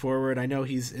moving forward. I know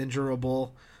he's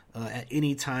injurable at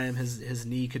any time. His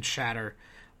knee could shatter,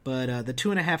 but the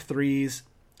 2.5 threes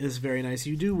is very nice.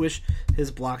 You do wish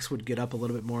his blocks would get up a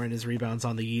little bit more, and his rebounds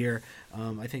on the year.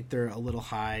 I think they're a little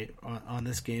high on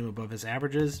this game above his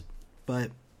averages, but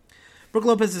Brook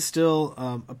Lopez is still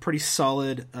a pretty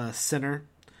solid center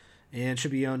and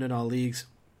should be owned in all leagues.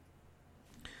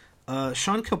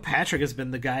 Sean Kilpatrick has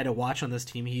been the guy to watch on this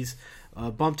team. He's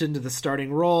bumped into the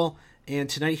starting role, and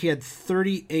tonight he had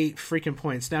 38 freaking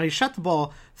points. Now, he shot the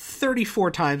ball 34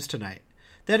 times tonight.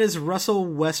 That is Russell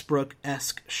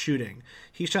Westbrook-esque shooting.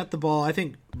 He shot the ball, I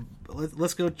think,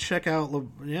 let's go check out.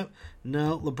 No,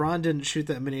 LeBron didn't shoot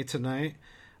that many tonight.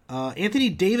 Anthony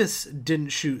Davis didn't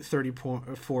shoot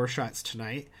 34 shots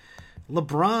tonight.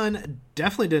 LeBron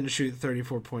definitely didn't shoot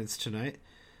 34 points tonight.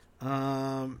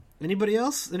 Anybody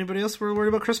else? We're worried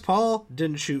about? Chris Paul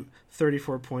didn't shoot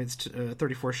 34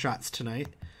 shots tonight.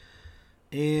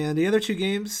 And the other two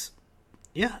games,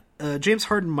 James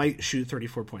Harden might shoot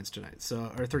 34 points tonight,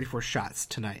 or 34 shots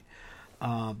tonight.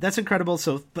 That's incredible.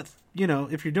 So, but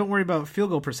if you don't worry about field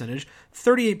goal percentage,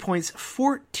 38 points,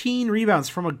 14 rebounds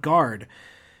from a guard,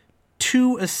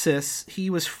 2 assists. He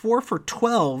was 4 for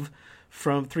 12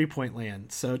 from 3-point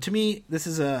land. So to me, this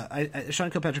is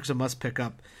Sean Kilpatrick's a must pick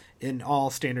up in all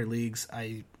standard leagues.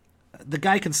 The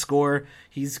guy can score.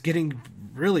 He's getting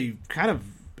really kind of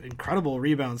incredible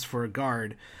rebounds for a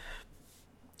guard,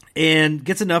 and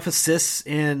gets enough assists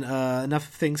and enough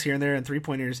things here and there and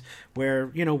 3-pointers where,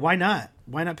 why not?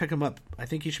 Why not pick him up? I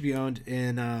think he should be owned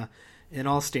in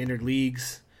all standard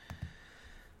leagues.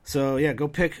 So yeah, go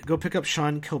pick up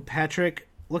Sean Kilpatrick.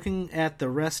 Looking at the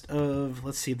rest of,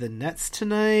 the Nets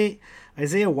tonight,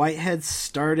 Isaiah Whitehead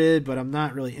started, but I'm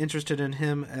not really interested in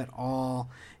him at all.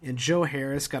 And Joe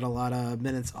Harris got a lot of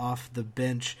minutes off the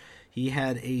bench. He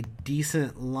had a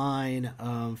decent line,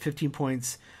 15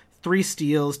 points, 3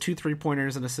 steals, 2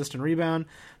 3-pointers, an assist and rebound.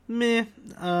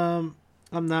 I'm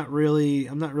not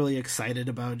really excited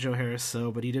about Joe Harris,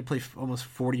 but he did play almost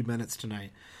 40 minutes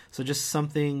tonight. So just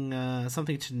something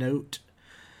to note.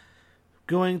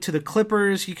 Going to the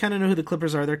Clippers, you kind of know who the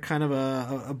Clippers are. They're kind of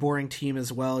a boring team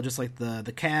as well, just like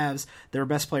the Cavs. Their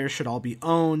best players should all be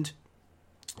owned.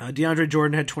 DeAndre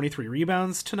Jordan had 23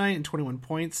 rebounds tonight and 21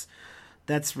 points.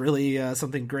 That's really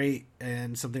something great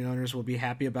and something owners will be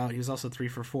happy about. He was also 3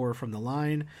 for 4 from the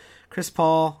line. Chris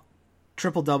Paul,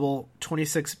 triple-double,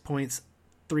 26 points,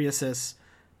 3 assists,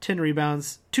 10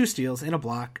 rebounds, 2 steals, and a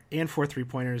block, and 4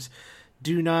 3-pointers.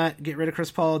 Do not get rid of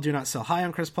Chris Paul. Do not sell high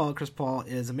on Chris Paul. Chris Paul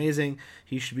is amazing.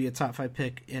 He should be a top 5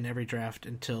 pick in every draft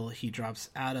until he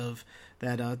drops out of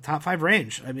that top 5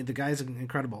 range. I mean, the guy's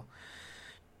incredible.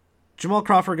 Jamal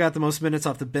Crawford got the most minutes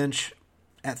off the bench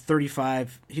at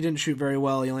 35. He didn't shoot very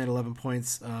well. He only had 11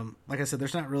 points. Like I said,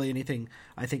 there's not really anything,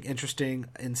 I think, interesting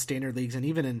in standard leagues. And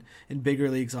even in bigger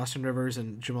leagues, Austin Rivers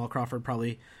and Jamal Crawford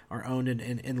probably are owned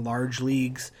in large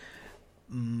leagues.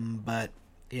 But,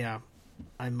 yeah,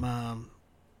 I'm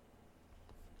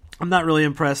not really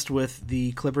impressed with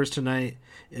the Clippers tonight.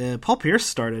 Paul Pierce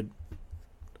started.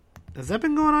 Has that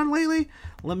been going on lately?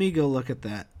 Let me go look at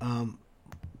that. I'm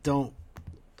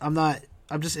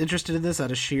just interested in this out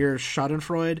of sheer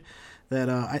schadenfreude that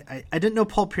I didn't know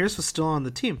Paul Pierce was still on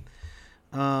the team.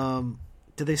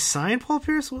 Did they sign Paul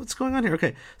Pierce? What's going on here?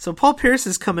 Okay, so Paul Pierce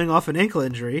is coming off an ankle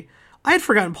injury. I had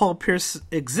forgotten Paul Pierce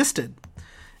existed,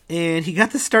 and he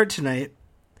got the start tonight.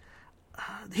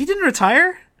 He didn't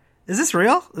retire? Is this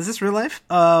real? Is this real life?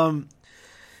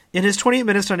 In his 28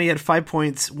 minutes tonight, he had 5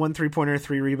 points, 1 3-pointer,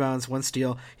 3 rebounds, 1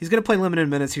 steal. He's going to play limited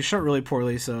minutes. He shot really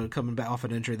poorly, so coming back off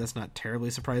an injury, that's not terribly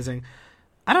surprising.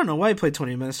 I don't know why he played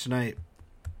 20 minutes tonight.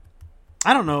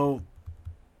 I don't know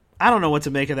what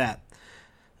to make of that.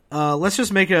 Let's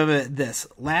just make of it this.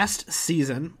 Last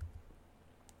season,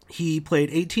 he played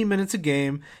 18 minutes a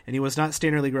game, and he was not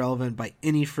Standard League relevant by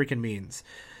any freaking means.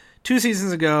 2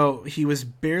 seasons ago, he was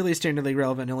barely Standard League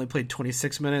relevant and only played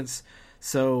 26 minutes.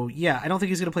 So yeah, I don't think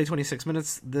he's going to play 26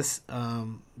 minutes this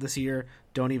year.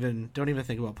 Don't even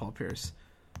think about Paul Pierce.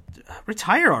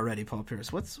 Retire already, Paul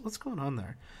Pierce. What's going on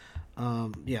there?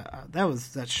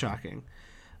 That's shocking.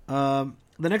 The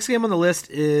next game on the list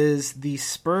is the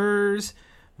Spurs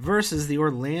versus the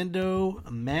Orlando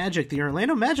Magic. The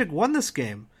Orlando Magic won this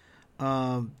game.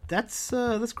 That's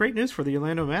great news for the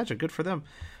Orlando Magic. Good for them.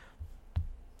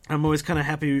 I'm always kind of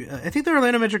happy. I think the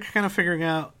Orlando Magic are kind of figuring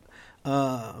out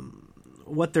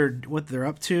what they're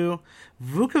up to.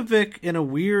 Vukovic, in a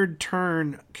weird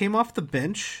turn, came off the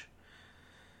bench,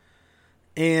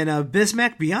 and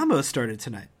Bismack Biyombo started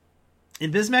tonight.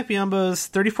 In Bismack Biyombo's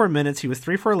 34 minutes, he was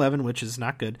 3 for 11, which is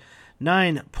not good.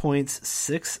 9 points,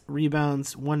 6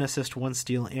 rebounds, 1 assist, 1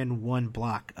 steal, and 1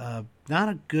 block. Not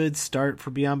a good start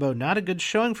for Biyombo. Not a good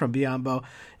showing from Biyombo.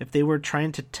 If they were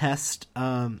trying to test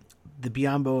the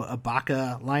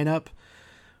Biyombo-Ibaka lineup,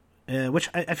 which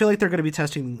I feel like they're going to be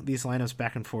testing these lineups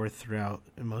back and forth throughout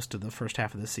most of the first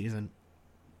half of the season.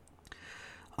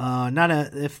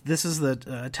 If this is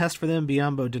the test for them,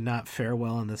 Biyombo did not fare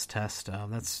well in this test.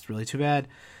 That's really too bad.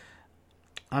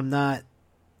 I'm not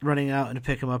running out and to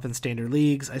pick him up in standard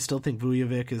leagues. I still think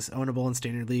Vujovic is ownable in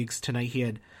standard leagues. Tonight he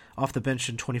had off the bench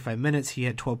in 25 minutes. He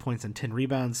had 12 points and 10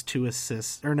 rebounds, 2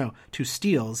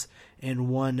 steals, and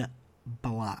 1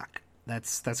 block.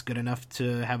 That's good enough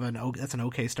to have that's an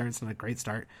okay start. It's not a great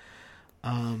start.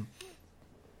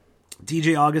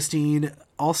 DJ Augustine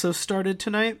also started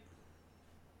tonight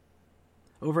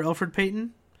over Elfrid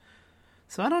Payton.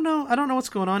 So I don't know what's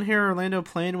going on here. Orlando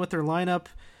playing with their lineup.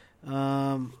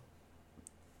 To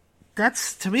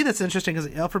me that's interesting because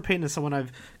Elfrid Payton is someone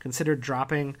I've considered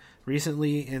dropping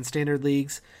recently in standard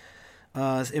leagues.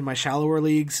 In my shallower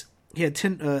leagues,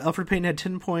 Elfrid Payton had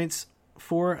 10 points,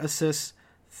 4 assists,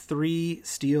 3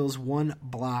 steals, 1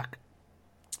 block,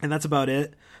 and that's about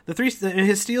it.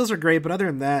 His steals are great, but other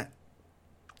than that,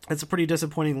 it's a pretty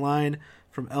disappointing line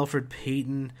from Elfrid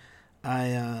Payton.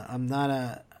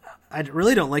 I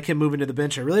really don't like him moving to the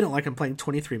bench. I really don't like him playing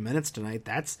 23 minutes tonight.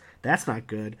 That's not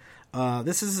good.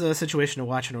 This is a situation to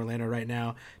watch in Orlando right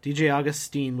now. DJ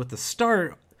Augustine with the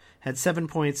start had 7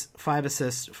 points, 5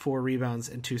 assists, 4 rebounds,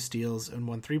 and 2 steals, and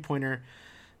 1 3-pointer.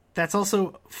 That's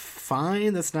also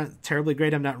fine. That's not terribly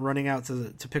great. I'm not running out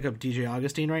to pick up DJ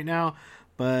Augustine right now,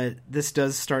 but this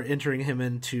does start entering him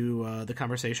into the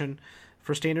conversation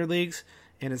for standard leagues,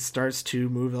 and it starts to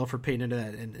move Elfrid Payton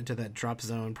into that drop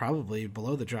zone, probably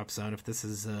below the drop zone if this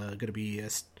is going to be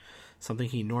something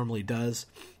he normally does.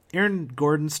 Aaron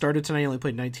Gordon started tonight. He only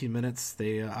played 19 minutes.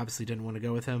 They obviously didn't want to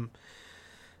go with him.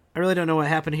 I really don't know what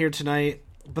happened here tonight,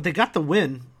 but they got the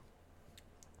win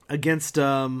against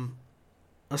a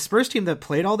Spurs team that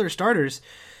played all their starters.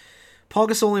 Paul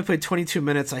Gasol only played 22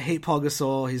 minutes. I hate Paul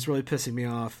Gasol. He's really pissing me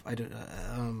off. I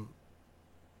don't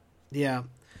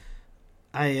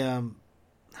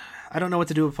know what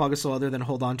to do with Paul Gasol other than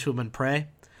hold on to him and pray.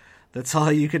 That's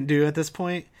all you can do at this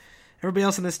point. Everybody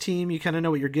else on this team, you kind of know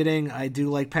what you're getting. I do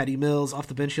like Patty Mills. Off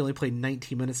the bench, he only played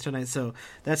 19 minutes tonight, so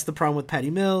that's the problem with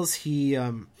Patty Mills.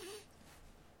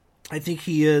 I think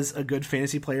he is a good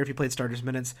fantasy player if he played starters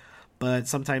minutes. but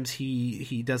sometimes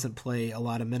he doesn't play a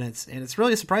lot of minutes, and it's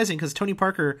really surprising because Tony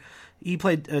Parker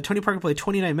played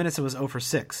 29 minutes and was 0 for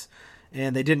 6,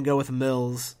 and they didn't go with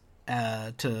Mills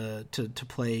to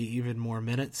play even more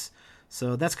minutes,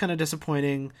 so that's kind of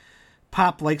disappointing.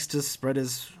 Pop likes to spread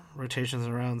his rotations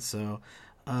around, so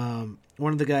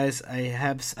one of the guys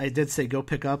I did say go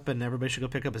pick up, and everybody should go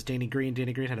pick up, is Danny Green.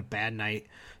 Danny Green had a bad night.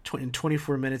 In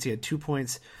 24 minutes, he had 2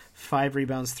 points, 5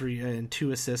 rebounds,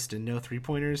 2 assists, and no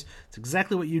 3-pointers. It's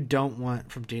exactly what you don't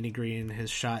want from Danny Green, his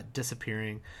shot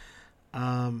disappearing.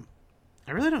 I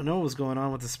really don't know what was going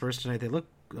on with the Spurs tonight. They look,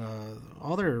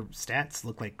 all their stats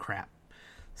look like crap.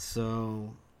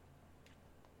 So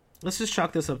let's just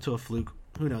chalk this up to a fluke.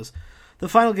 Who knows? The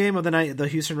final game of the night, the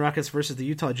Houston Rockets versus the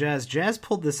Utah Jazz. Jazz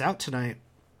pulled this out tonight.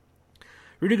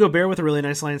 Rudy Gobert with a really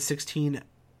nice line, 16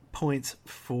 points,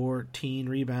 14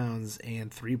 rebounds,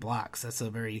 and 3 blocks. That's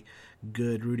a very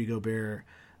good Rudy Gobert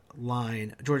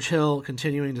line. George Hill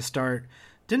continuing to start.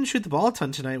 Didn't shoot the ball a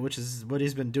ton tonight, which is what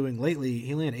he's been doing lately.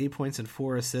 He only had 8 points and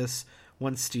 4 assists,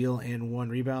 1 steal, and 1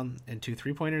 rebound, and 2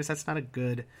 3-pointers. That's not a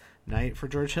good night for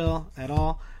George Hill at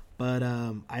all, but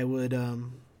I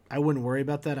wouldn't worry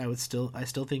about that. I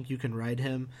still think you can ride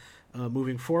him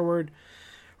moving forward.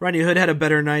 Rodney Hood had a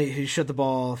better night. He shot the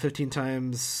ball 15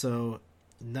 times, so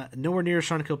nowhere near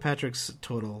Sean Kilpatrick's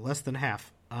total, less than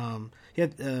half.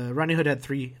 Rodney Hood had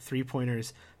 3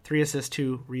 3-pointers, 3 assists,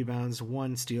 2 rebounds,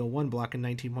 1 steal, 1 block, and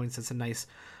 19 points. That's a nice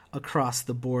across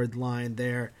the board line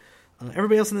there.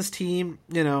 Everybody else on this team,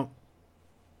 they're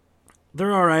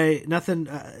all right. Nothing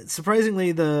surprisingly,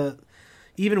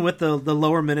 even with the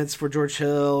lower minutes for George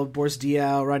Hill, Boris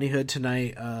Diaw, Rodney Hood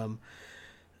tonight,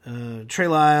 Trey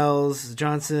Lyles,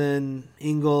 Johnson,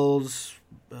 Ingles,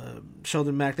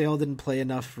 Sheldon Mack, they all didn't play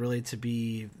enough really to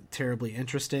be terribly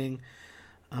interesting.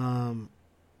 And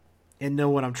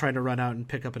know what I'm trying to run out and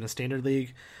pick up in a standard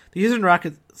league. The Houston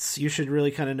Rockets, you should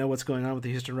really kind of know what's going on with the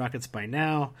Houston Rockets by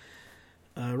now.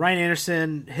 Ryan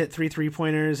Anderson hit 3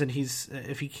 3-pointers, and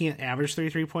if he can't average 3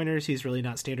 3-pointers, he's really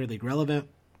not standard league relevant.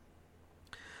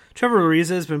 Trevor Ariza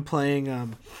has been playing,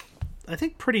 I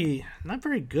think, not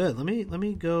very good. Let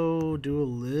me go do a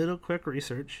little quick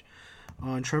research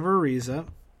on Trevor Ariza.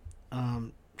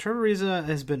 Trevor Ariza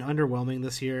has been underwhelming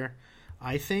this year,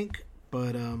 I think,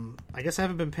 but I guess I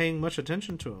haven't been paying much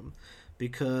attention to him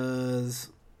because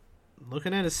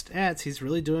looking at his stats, he's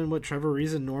really doing what Trevor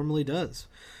Ariza normally does.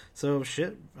 So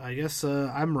I guess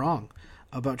I'm wrong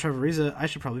about Trevor Ariza. I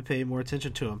should probably pay more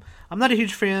attention to him. I'm not a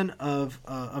huge fan of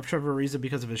Trevor Ariza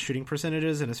because of his shooting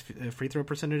percentages, and his free throw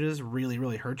percentages really,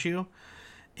 really hurt you.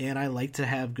 And I like to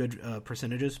have good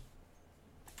percentages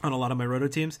on a lot of my roto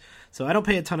teams. So I don't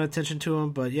pay a ton of attention to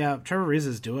him, but yeah, Trevor Ariza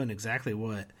is doing exactly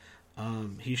what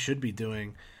he should be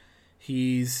doing.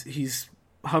 He's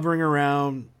hovering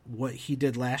around what he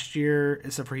did last year,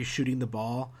 except for he's shooting the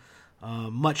ball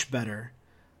much better.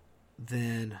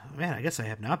 Then, man, I guess I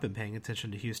have not been paying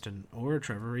attention to Houston or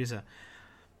Trevor Ariza.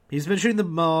 He's been shooting the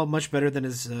ball much better than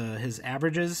his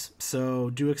averages,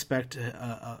 so do expect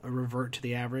a revert to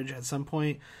the average at some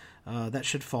point. That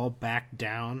should fall back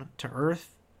down to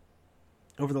earth.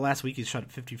 Over the last week, he's shot at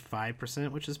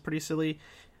 55%, which is pretty silly.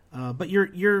 But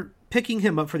you're picking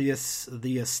him up for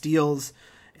the steals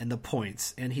and the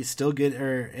points, and he's still good.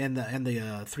 And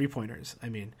the 3-pointers. I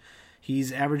mean,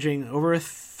 he's averaging over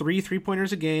 3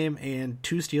 3-pointers a game and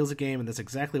 2 steals a game, and that's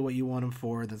exactly what you want him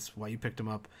for. That's why you picked him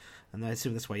up, and I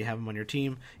assume that's why you have him on your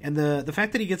team. And the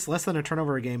fact that he gets less than a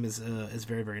turnover a game is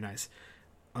very, very nice.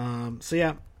 So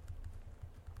yeah,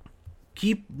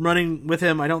 keep running with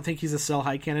him. I don't think he's a sell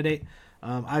high candidate.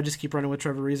 I would just keep running with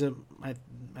Trevor Ariza.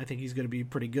 I think he's going to be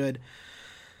pretty good.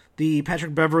 The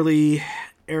Patrick Beverley,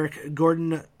 Eric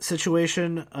Gordon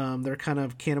situation, they're kind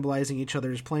of cannibalizing each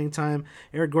other's playing time.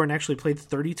 Eric Gordon actually played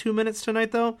 32 minutes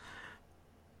tonight, though.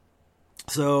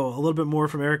 So a little bit more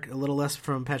from Eric, a little less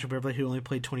from Patrick Beverley, who only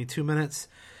played 22 minutes.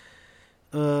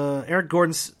 Eric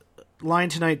Gordon's line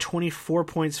tonight, 24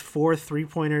 points, 4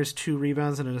 3-pointers, 2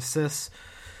 rebounds, and an assist.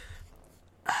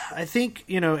 I think,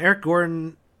 Eric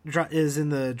Gordon is in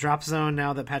the drop zone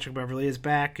now that Patrick Beverley is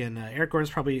back, and Eric Gordon's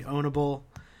probably ownable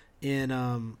in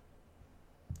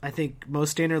I think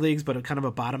most standard leagues, but kind of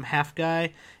a bottom half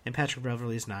guy, and Patrick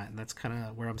Beverley's not, and that's kind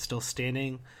of where I'm still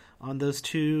standing on those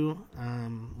two.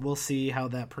 We'll see how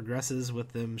that progresses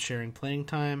with them sharing playing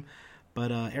time,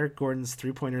 but Eric Gordon's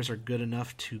 3-pointers are good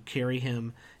enough to carry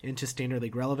him into standard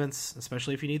league relevance,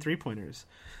 especially if you need 3-pointers.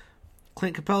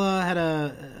 Clint Capella had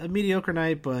a mediocre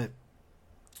night, but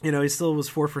he still was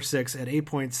 4 for 6 at 8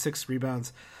 points, 6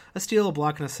 rebounds, a steal, a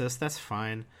block, and assist. That's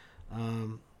fine.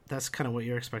 that's kind of what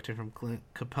you're expecting from Clint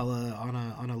Capella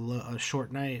on a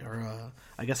short night, or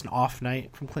I guess an off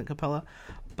night from Clint Capella.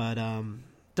 But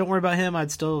don't worry about him.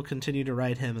 I'd still continue to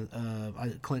ride him,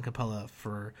 Clint Capella,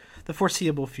 for the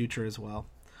foreseeable future as well.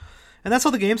 And that's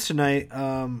all the games tonight.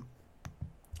 A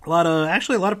lot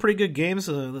of pretty good games,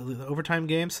 the overtime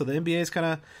games. So the NBA is kind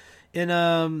of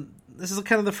in. This is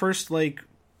kind of the first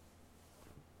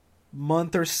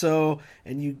month or so,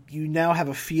 and you now have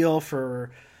a feel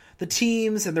for the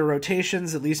teams and their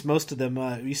rotations. At least most of them.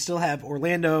 You still have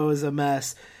Orlando is a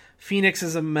mess. Phoenix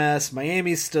is a mess.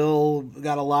 Miami's still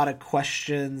got a lot of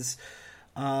questions.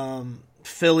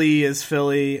 Philly is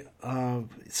Philly.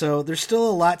 So there's still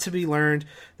a lot to be learned.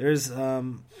 There's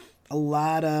a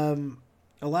lot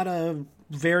of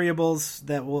variables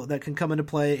that can come into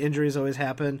play. Injuries always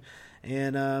happen,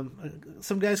 and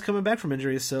some guys coming back from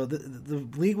injuries. So the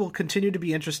league will continue to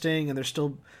be interesting, and there'll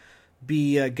still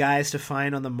be guys to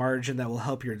find on the margin that will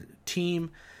help your team.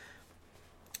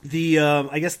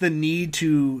 I guess the need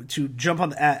to jump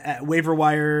on at waiver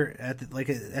wire at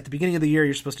the beginning of the year,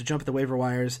 you're supposed to jump at the waiver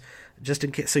wires just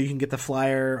in case, so you can get the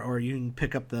flyer, or you can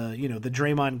pick up the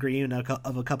Draymond Green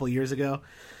of a couple years ago,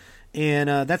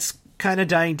 and that's kind of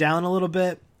dying down a little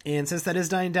bit. And since that is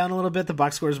dying down a little bit, the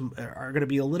box scores are going to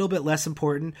be a little bit less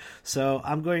important. So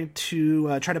I'm going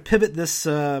to try to pivot this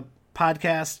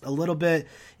podcast a little bit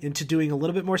into doing a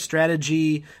little bit more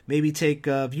strategy, maybe take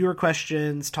viewer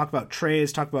questions, talk about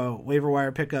trades, talk about waiver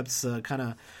wire pickups, kind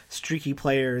of streaky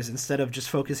players, instead of just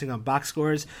focusing on box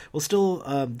scores. We'll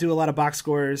still do a lot of box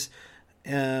scores,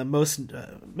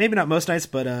 maybe not most nights,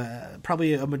 but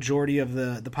probably a majority of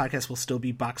the podcast will still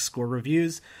be box score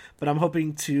reviews. But I'm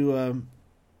hoping to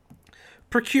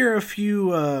procure a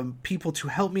few people to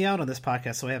help me out on this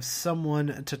podcast, so I have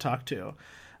someone to talk to.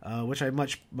 Which I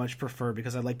much prefer,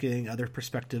 because I like getting other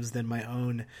perspectives than my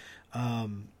own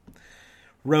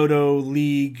Roto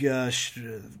League,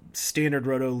 standard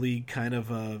Roto League kind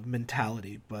of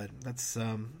mentality. But that's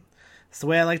the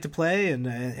way I like to play, and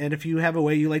if you have a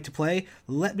way you like to play,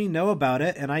 let me know about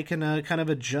it, and I can kind of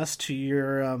adjust to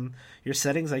your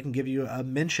settings. I can give you a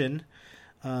mention.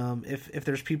 If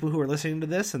there's people who are listening to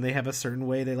this and they have a certain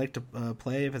way they like to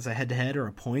play, if it's a head-to-head or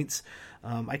a points,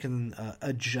 I can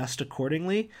adjust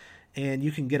accordingly, and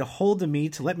you can get a hold of me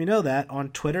to let me know that on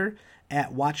Twitter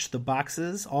at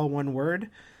WatchTheBoxes, all one word.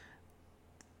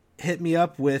 Hit me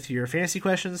up with your fantasy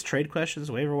questions, trade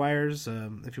questions, waiver wires,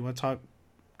 if you want to talk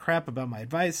crap about my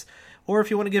advice, or if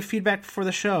you want to give feedback for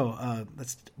the show.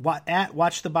 That's at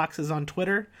WatchTheBoxes on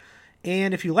Twitter.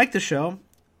 And if you like the show,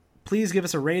 please give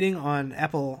us a rating on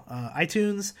Apple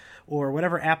iTunes, or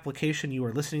whatever application you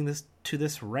are listening to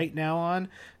this right now on.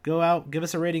 Go out, give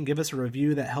us a rating, give us a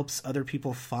review. That helps other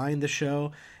people find the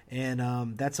show,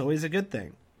 and that's always a good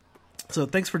thing. So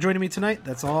thanks for joining me tonight.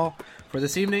 That's all for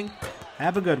this evening.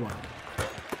 Have a good one.